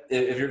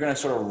gonna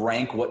sort of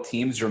rank what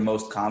teams you're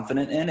most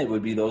confident in, it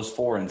would be those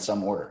four in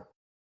some order.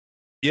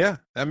 Yeah,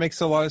 that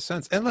makes a lot of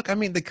sense. And look, I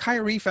mean, the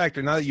Kyrie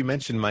factor, now that you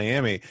mentioned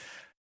Miami,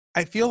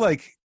 I feel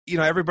like,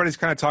 everybody's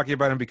kind of talking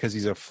about him because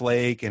he's a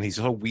flake and he's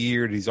so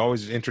weird. He's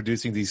always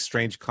introducing these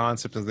strange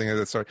concepts and things of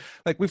that sort.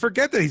 Like, we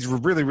forget that he's a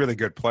really, really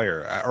good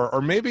player.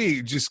 Or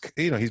maybe just,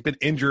 he's been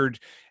injured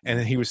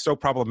and he was so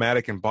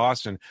problematic in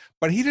Boston,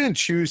 but he didn't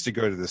choose to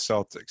go to the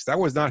Celtics. That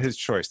was not his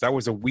choice. That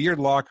was a weird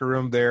locker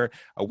room there,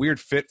 a weird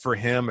fit for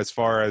him as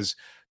far as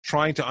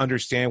trying to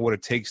understand what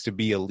it takes to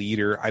be a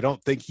leader. I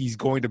don't think he's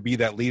going to be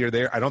that leader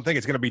there. I don't think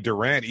it's going to be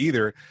Durant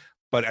either.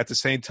 But at the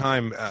same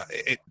time,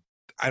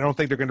 I don't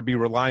think they're going to be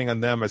relying on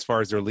them as far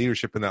as their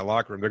leadership in that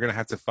locker room. They're going to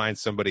have to find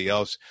somebody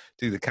else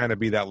to kind of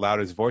be that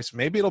loudest voice.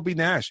 Maybe it'll be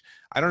Nash.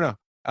 I don't know.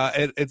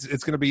 It's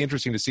going to be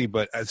interesting to see.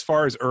 But as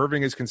far as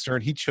Irving is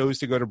concerned, he chose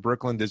to go to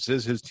Brooklyn. This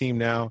is his team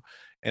now.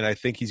 And I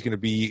think he's going to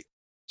be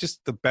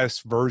just the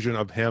best version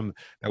of him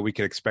that we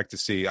can expect to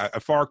see. A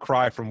far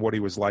cry from what he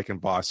was like in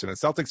Boston. And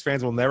Celtics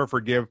fans will never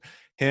forgive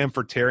him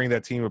for tearing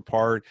that team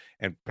apart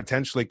and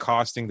potentially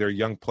costing their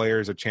young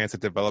players a chance at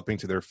developing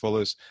to their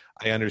fullest.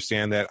 I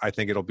understand that. I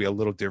think it'll be a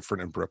little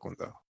different in Brooklyn,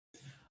 though.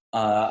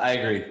 I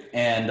agree.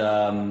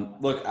 And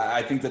look,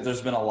 I think that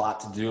there's been a lot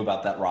to do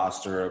about that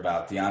roster,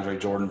 about DeAndre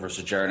Jordan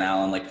versus Jarrett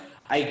Allen. Like,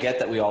 I get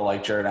that we all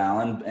like Jarrett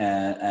Allen,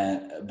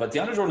 but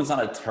DeAndre Jordan's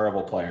not a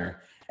terrible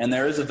player. And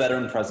there is a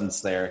veteran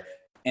presence there.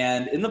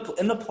 And in the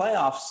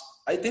playoffs,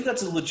 I think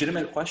that's a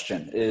legitimate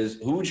question, is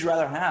who would you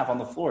rather have on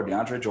the floor,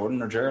 DeAndre Jordan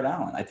or Jarrett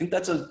Allen? I think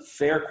that's a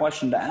fair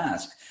question to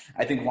ask.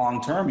 I think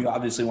long-term, you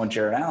obviously want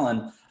Jarrett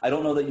Allen. I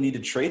don't know that you need to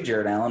trade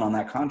Jarrett Allen on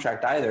that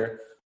contract either,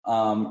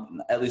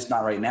 at least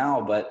not right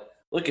now. But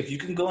look, if you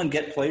can go and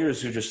get players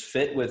who just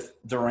fit with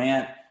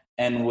Durant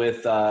and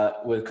with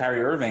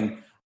Kyrie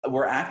Irving,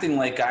 we're acting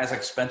like guys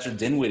like Spencer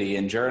Dinwiddie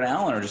and Jarrett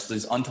Allen are just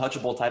these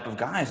untouchable type of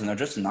guys, and they're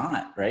just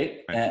not,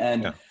 right?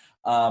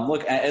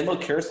 Look,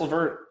 Karis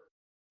LeVert,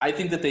 I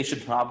think that they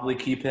should probably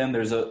keep him.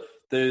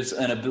 There's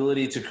an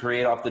ability to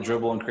create off the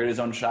dribble and create his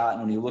own shot.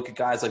 And when you look at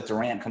guys like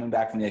Durant coming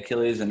back from the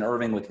Achilles and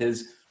Irving with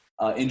his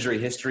injury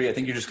history, I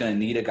think you're just going to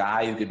need a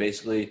guy who could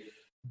basically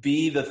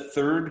be the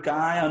third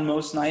guy on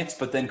most nights,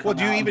 but then come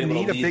do you even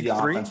need a big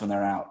three when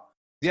they're out?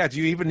 Yeah, do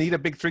you even need a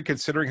big three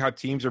considering how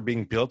teams are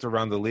being built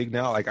around the league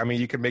now? Like, I mean,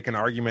 you can make an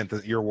argument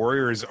that your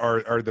Warriors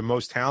are the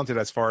most talented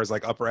as far as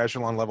like upper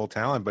echelon level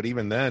talent, but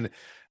even then,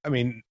 I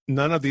mean,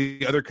 none of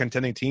the other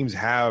contending teams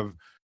have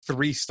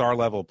 3-star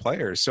level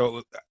players.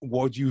 So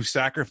would you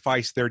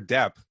sacrifice their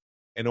depth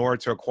in order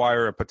to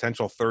acquire a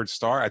potential third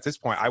star? At this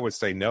point, I would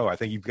say no. I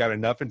think you've got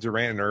enough in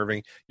Durant and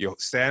Irving. You'll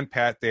stand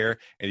pat there,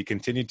 and you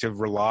continue to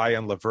rely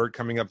on LeVert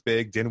coming up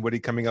big, Dinwiddie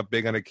coming up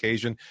big on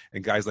occasion,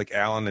 and guys like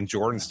Allen and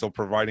Jordan still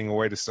providing a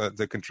way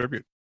to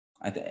contribute.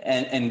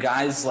 And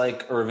guys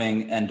like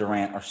Irving and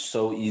Durant are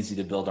so easy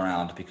to build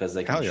around because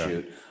they can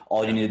shoot.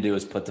 All you need to do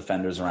is put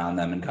defenders around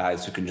them and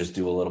guys who can just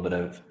do a little bit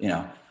of,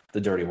 the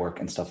dirty work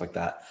and stuff like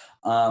that.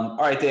 All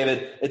right,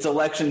 David, it's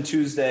Election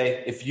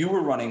Tuesday. If you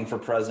were running for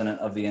president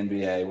of the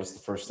NBA, what's the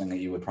first thing that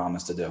you would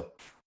promise to do?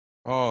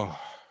 Oh,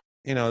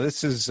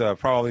 this is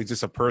probably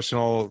just a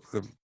personal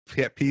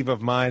pet peeve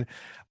of mine.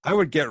 I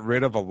would get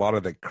rid of a lot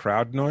of the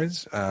crowd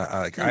noise.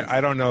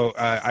 I don't know.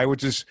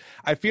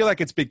 I feel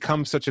like it's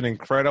become such an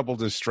incredible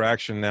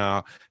distraction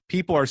now.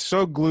 People are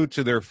so glued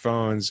to their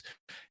phones.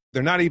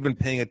 They're not even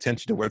paying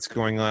attention to what's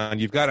going on.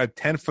 You've got a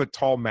 10-foot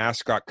tall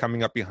mascot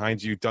coming up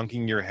behind you,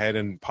 dunking your head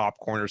in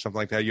popcorn or something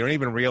like that. You don't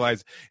even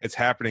realize it's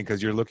happening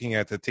because you're looking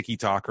at the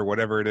TikTok or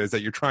whatever it is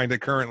that you're trying to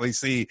currently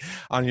see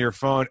on your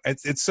phone.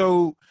 It's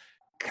so,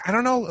 I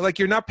don't know, like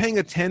you're not paying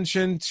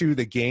attention to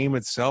the game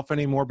itself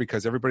anymore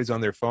because everybody's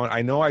on their phone.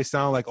 I know I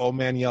sound like old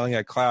man yelling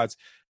at clouds.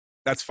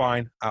 That's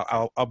fine.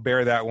 I'll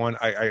bear that one.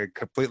 I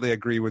completely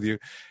agree with you.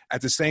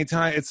 At the same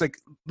time, it's like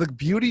the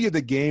beauty of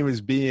the game is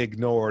being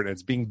ignored.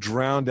 It's being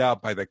drowned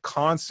out by the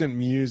constant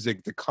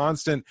music, the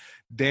constant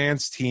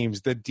dance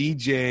teams, the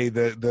DJ,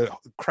 the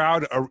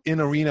crowd in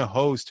arena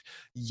host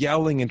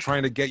yelling and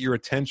trying to get your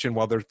attention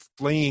while they're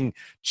flinging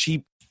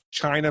cheap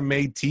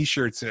China-made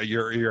T-shirts at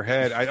your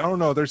head. I don't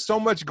know. There's so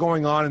much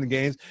going on in the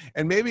games,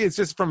 and maybe it's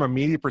just from a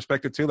media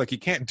perspective too. Like you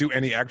can't do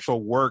any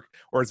actual work,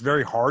 or it's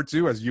very hard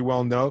to, as you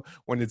well know,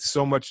 when it's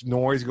so much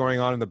noise going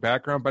on in the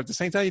background. But at the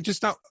same time, you're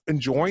just not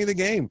enjoying the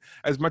game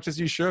as much as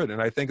you should.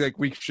 And I think like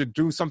we should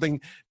do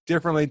something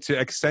differently to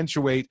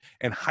accentuate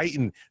and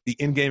heighten the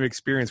in-game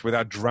experience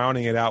without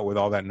drowning it out with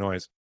all that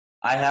noise.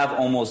 I have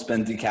almost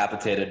been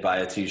decapitated by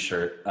a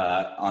T-shirt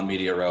on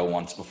Media Row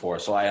once before,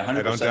 so I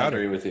 100%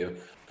 agree with you.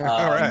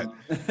 All right.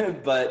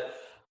 But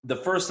the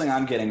first thing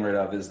I'm getting rid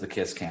of is the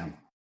kiss cam.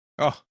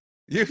 Oh,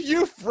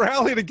 you've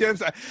rallied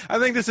against. I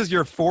think this is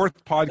your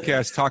fourth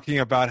podcast talking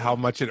about how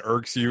much it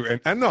irks you,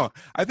 and no,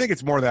 I think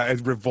it's more that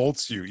it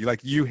revolts you.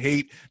 You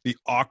hate the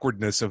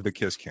awkwardness of the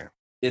kiss cam.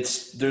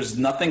 There's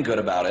nothing good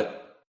about it.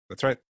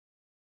 That's right.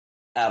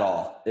 At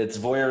all. It's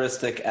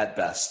voyeuristic at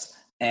best.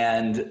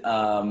 And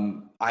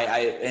I'm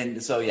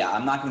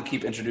not going to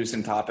keep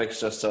introducing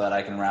topics just so that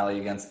I can rally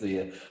against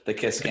the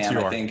kiss cam.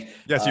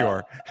 Yes, you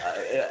are.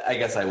 I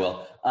guess I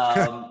will.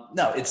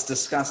 No, it's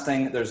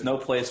disgusting. There's no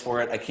place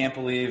for it. I can't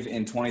believe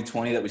in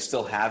 2020 that we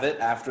still have it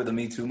after the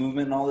Me Too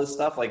movement and all this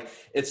stuff. Like,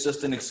 it's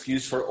just an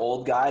excuse for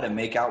old guy to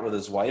make out with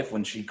his wife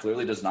when she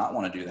clearly does not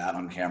want to do that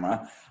on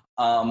camera.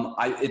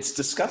 It's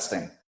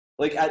disgusting.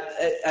 Like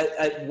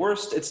at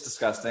worst, it's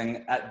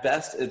disgusting. At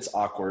best, it's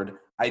awkward.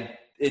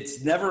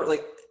 It's never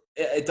like,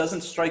 it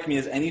doesn't strike me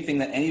as anything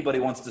that anybody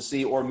wants to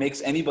see or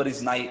makes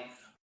anybody's night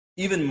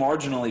even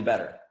marginally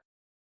better.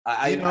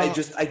 I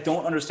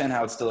don't understand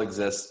how it still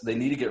exists. They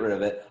need to get rid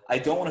of it. I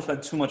don't want to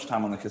spend too much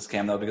time on the kiss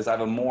cam though, because I have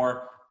a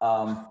more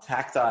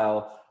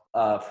tactile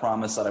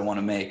promise that I want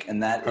to make.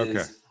 And that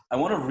is, I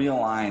want to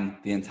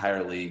realign the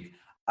entire league.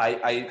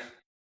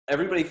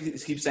 Everybody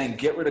keeps saying,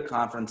 get rid of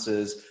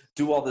conferences,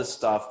 do all this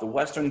stuff. The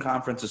Western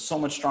Conference is so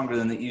much stronger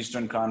than the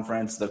Eastern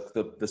Conference.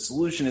 The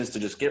solution is to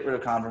just get rid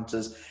of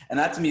conferences. And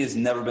that to me has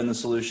never been the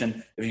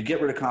solution. If you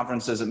get rid of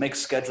conferences, it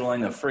makes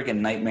scheduling a friggin'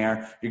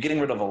 nightmare. You're getting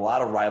rid of a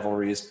lot of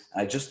rivalries.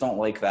 I just don't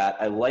like that.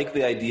 I like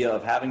the idea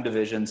of having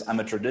divisions. I'm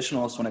a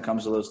traditionalist when it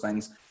comes to those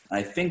things. And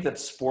I think that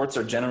sports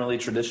are generally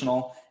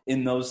traditional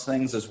in those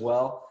things as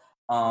well.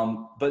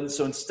 But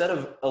so instead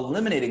of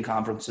eliminating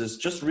conferences,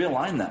 just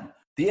realign them.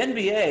 The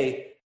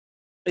NBA,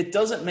 it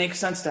doesn't make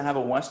sense to have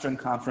a Western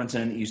Conference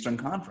and an Eastern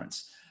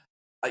Conference.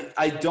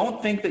 I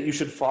don't think that you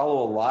should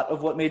follow a lot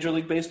of what Major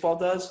League Baseball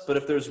does, but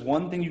if there's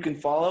one thing you can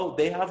follow,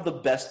 they have the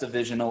best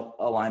divisional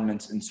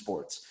alignments in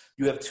sports.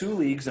 You have two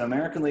leagues, an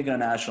American League and a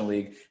National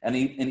League, and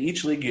in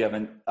each league you have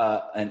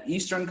an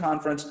Eastern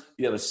Conference,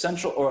 you have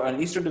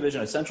an Eastern Division,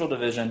 a Central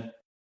Division,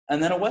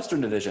 and then a Western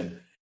Division.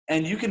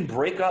 And you can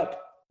break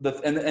up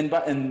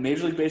and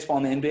Major League Baseball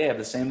and the NBA have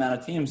the same amount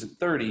of teams at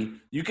 30.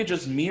 You could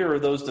just mirror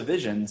those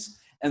divisions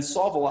and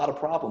solve a lot of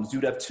problems.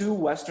 You'd have two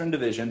Western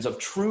divisions of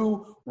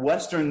true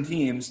Western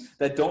teams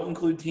that don't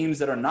include teams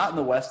that are not in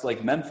the West,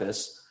 like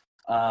Memphis.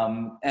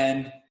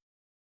 And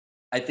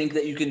I think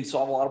that you can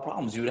solve a lot of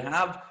problems. You would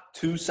have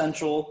two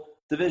Central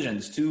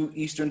divisions, two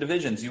Eastern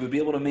divisions. You would be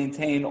able to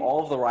maintain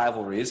all of the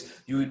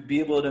rivalries. You would be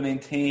able to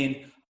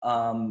maintain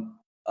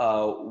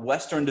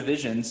Western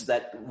divisions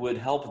that would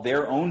help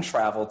their own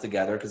travel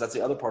together, because that's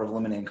the other part of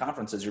eliminating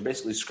conferences. You're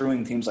basically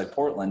screwing teams like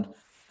Portland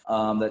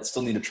that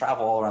still need to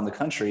travel all around the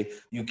country.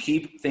 You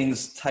keep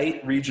things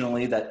tight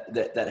regionally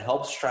that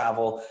helps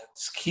travel,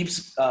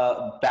 keeps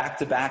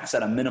back-to-backs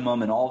at a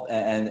minimum, and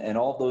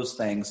all those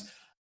things,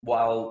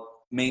 while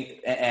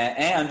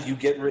and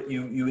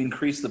you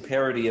increase the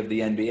parity of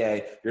the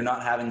NBA. You're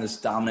not having this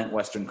dominant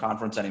Western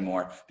Conference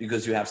anymore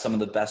because you have some of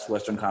the best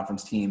Western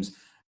Conference teams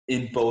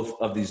in both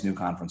of these new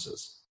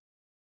conferences.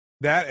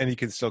 That, and you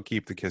can still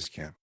keep the kiss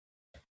cam.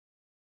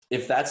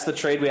 If that's the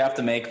trade we have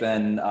to make,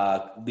 then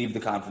leave the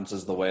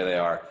conferences the way they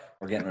are.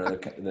 We're getting rid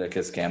of the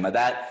kiss cam.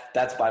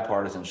 That's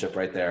bipartisanship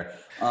right there.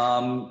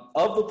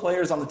 Of the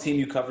players on the team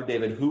you covered,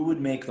 David, who would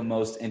make the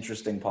most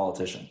interesting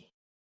politician?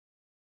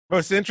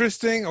 Most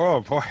interesting?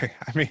 Oh, boy.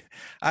 I mean,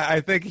 I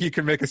think you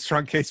can make a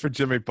strong case for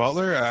Jimmy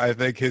Butler. I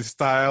think his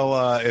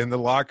style in the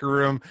locker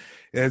room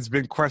has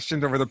been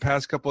questioned over the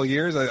past couple of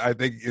years. I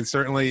think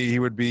certainly he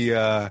would be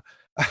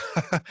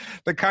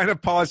the kind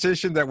of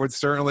politician that would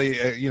certainly,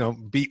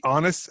 be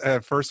honest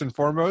first and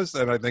foremost.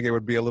 And I think it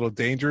would be a little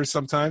dangerous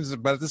sometimes.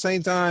 But at the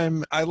same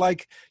time, I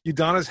like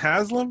Udonis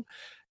Haslem.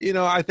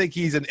 I think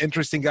he's an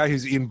interesting guy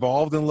who's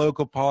involved in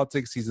local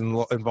politics. He's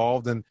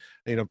involved in,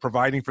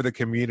 providing for the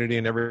community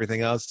and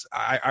everything else.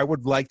 I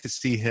would like to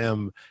see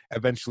him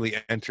eventually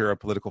enter a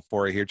political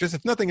foray here. Just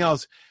if nothing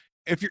else,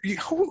 if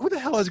who the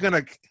hell is going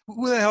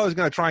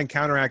to try and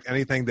counteract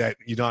anything that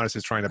Udonis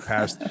is trying to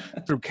pass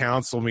through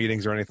council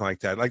meetings or anything like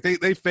that? Like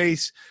they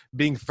face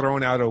being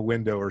thrown out a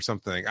window or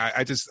something.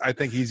 I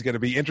think he's going to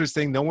be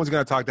interesting. No one's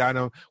going to talk down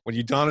to him. When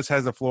Udonis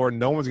has the floor,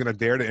 no one's going to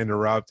dare to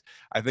interrupt.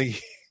 I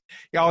think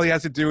all he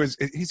has to do is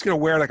he's going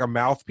to wear like a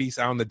mouthpiece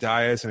out on the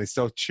dais and he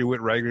still chew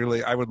it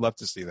regularly. I would love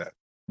to see that.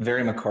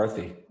 Very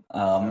McCarthy.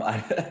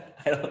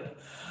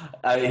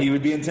 He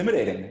would be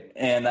intimidating,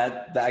 and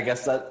I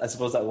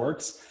suppose that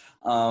works.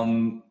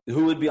 Who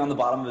would be on the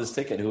bottom of his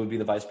ticket? Who would be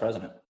the vice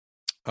president?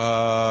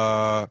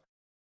 Eric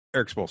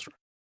Spoelstra.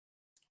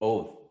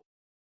 Oh,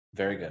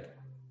 very good.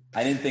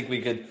 I didn't think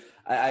we could.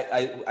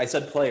 I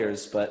said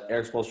players, but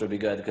Eric Spoelstra would be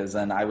good because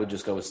then I would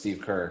just go with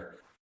Steve Kerr.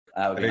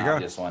 That would be an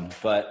obvious one.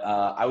 But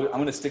I'm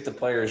going to stick to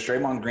players.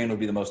 Draymond Green would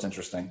be the most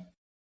interesting.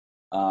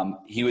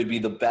 He would be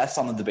the best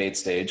on the debate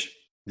stage.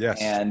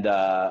 Yes. And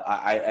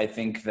I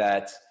think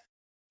that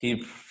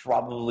he'd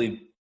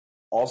probably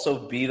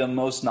also be the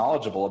most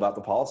knowledgeable about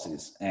the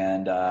policies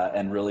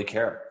and really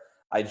care.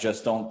 I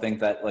just don't think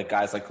that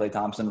guys like Klay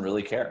Thompson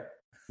really care.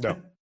 No.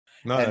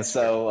 And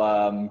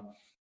so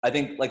I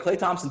think Klay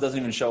Thompson doesn't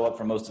even show up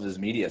for most of his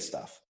media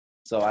stuff.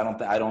 So I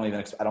don't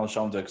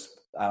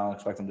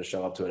expect him to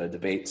show up to a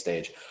debate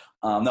stage.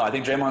 No, I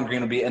think Draymond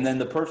Green would be, and then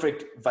the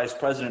perfect vice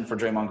president for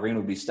Draymond Green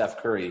would be Steph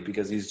Curry,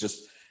 because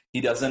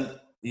he doesn't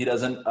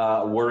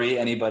worry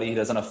anybody. He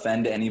doesn't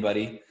offend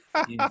anybody.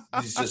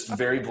 He's just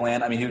very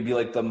bland. I mean, he would be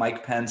like the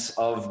Mike Pence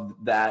of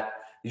that.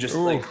 He just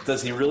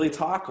does he really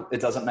talk?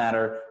 It doesn't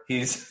matter.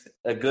 He's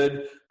a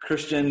good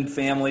Christian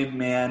family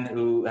man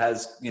who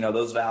has,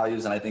 those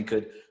values, and I think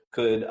would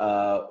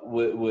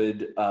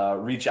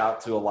reach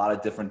out to a lot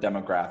of different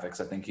demographics.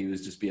 I think he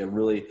would just be a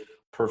really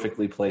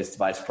perfectly placed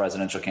vice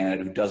presidential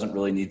candidate who doesn't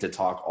really need to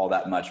talk all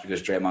that much,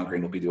 because Draymond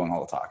Green will be doing all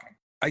the talking.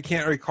 I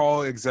can't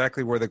recall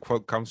exactly where the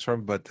quote comes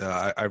from, but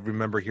I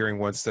remember hearing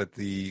once that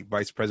the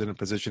vice president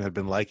position had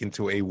been likened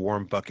to a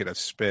warm bucket of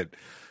spit.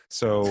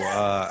 So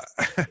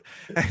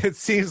it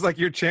seems like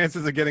your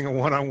chances of getting a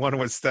one-on-one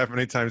with Steph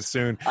anytime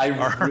soon. I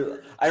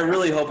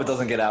really hope it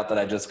doesn't get out that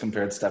I just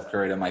compared Steph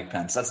Curry to Mike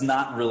Pence. That's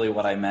not really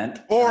what I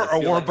meant. Or a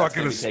warm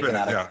bucket of spit.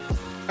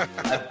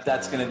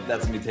 That's gonna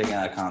be taken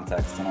out of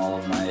context, and all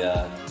of my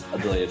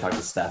ability to talk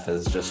to Steph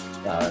has just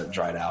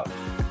dried out.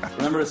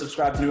 Remember to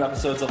subscribe to new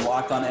episodes of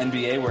Locked On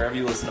NBA wherever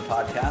you listen to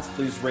podcasts.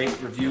 Please rate,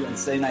 review, and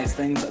say nice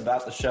things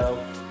about the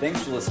show.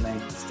 Thanks for listening.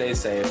 Stay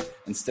safe,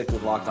 and stick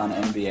with Locked On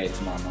NBA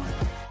tomorrow morning.